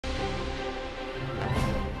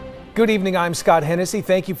Good evening, I'm Scott Hennessy.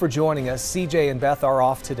 Thank you for joining us. CJ and Beth are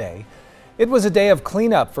off today. It was a day of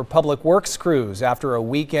cleanup for public works crews after a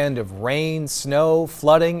weekend of rain, snow,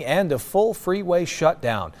 flooding, and a full freeway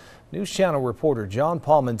shutdown. News Channel reporter John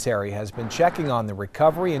Palmentary has been checking on the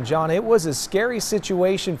recovery. And John, it was a scary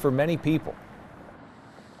situation for many people.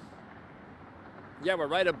 Yeah, we're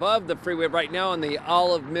right above the freeway right now on the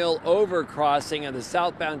Olive Mill overcrossing, and the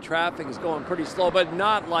southbound traffic is going pretty slow, but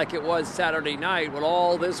not like it was Saturday night when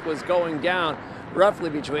all this was going down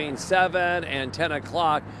roughly between 7 and 10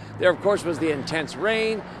 o'clock. There, of course, was the intense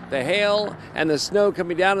rain, the hail, and the snow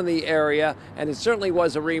coming down in the area, and it certainly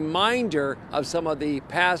was a reminder of some of the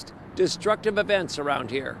past destructive events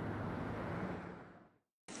around here.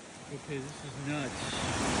 Okay, this is nuts.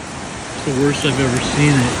 It's the worst I've ever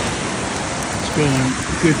seen it. It's going a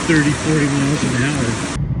good 30, 40 miles an hour.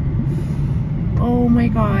 Oh my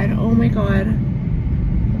God, oh my God.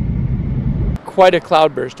 Quite a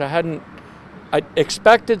cloudburst. I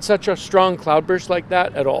expected such a strong cloudburst like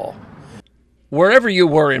that at all. Wherever you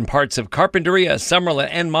were in parts of Carpinteria, Summerlin,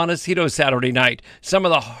 and Montecito Saturday night, some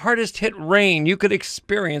of the hardest hit rain you could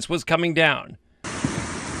experience was coming down.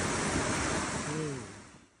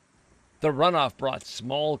 The runoff brought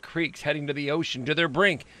small creeks heading to the ocean to their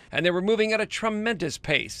brink, and they were moving at a tremendous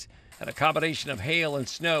pace. And a combination of hail and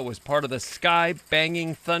snow was part of the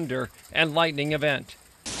sky-banging thunder and lightning event.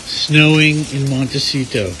 Snowing in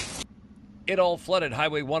Montecito. It all flooded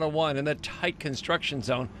Highway 101 in the tight construction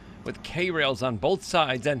zone with K-rails on both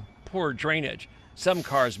sides and poor drainage. Some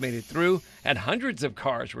cars made it through, and hundreds of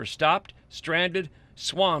cars were stopped, stranded,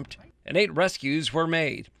 swamped, and 8 rescues were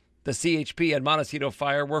made. The CHP and Montecito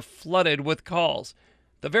Fire were flooded with calls.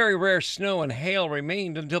 The very rare snow and hail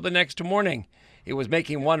remained until the next morning. It was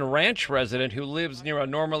making one ranch resident who lives near a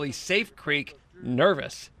normally safe creek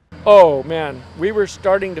nervous. Oh man, we were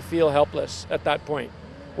starting to feel helpless at that point.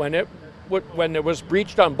 When it was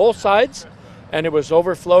breached on both sides and it was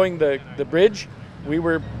overflowing the bridge, we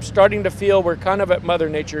were starting to feel we're kind of at Mother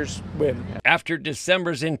Nature's whim. After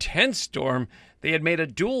December's intense storm, they had made a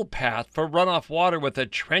dual path for runoff water with a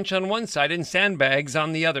trench on one side and sandbags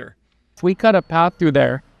on the other. If we cut a path through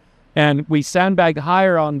there and we sandbag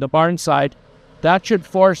higher on the barn side, that should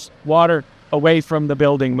force water away from the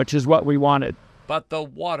building, which is what we wanted. But the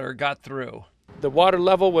water got through. The water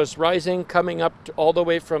level was rising, coming up all the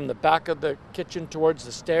way from the back of the kitchen towards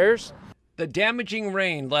the stairs. The damaging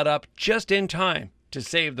rain let up just in time to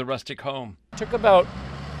save the rustic home. It took about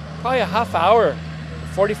probably a half hour,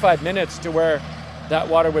 45 minutes to where that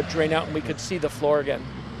water would drain out and we could see the floor again.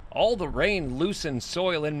 All the rain loosened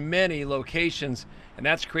soil in many locations, and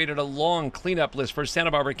that's created a long cleanup list for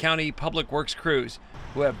Santa Barbara County Public Works crews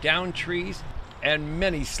who have downed trees and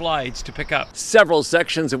many slides to pick up. Several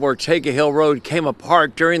sections of Ortega Hill Road came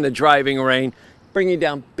apart during the driving rain, bringing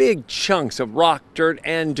down big chunks of rock, dirt,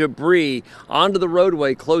 and debris onto the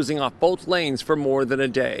roadway, closing off both lanes for more than a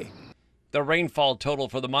day. The rainfall total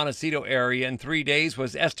for the Montecito area in 3 days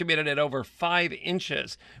was estimated at over 5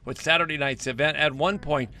 inches, with Saturday night's event at one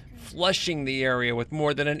point flushing the area with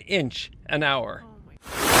more than an inch an hour.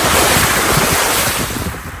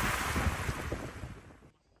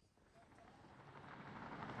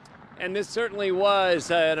 And this certainly was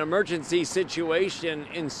an emergency situation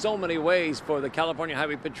in so many ways for the California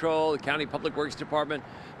Highway Patrol, the County Public Works Department,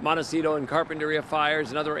 Montecito and Carpinteria Fires,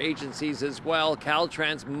 and other agencies as well.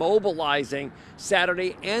 Caltrans mobilizing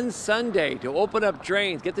Saturday and Sunday to open up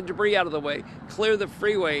drains, get the debris out of the way, clear the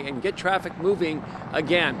freeway, and get traffic moving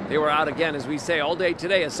again. They were out again, as we say, all day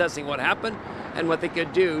today, assessing what happened and what they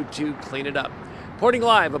could do to clean it up. Reporting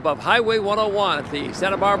live above Highway 101 at the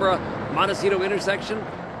Santa Barbara-Montecito intersection,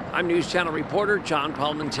 I'm News Channel reporter John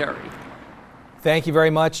Palmentary. Thank you very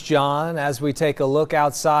much, John. As we take a look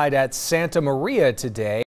outside at Santa Maria today.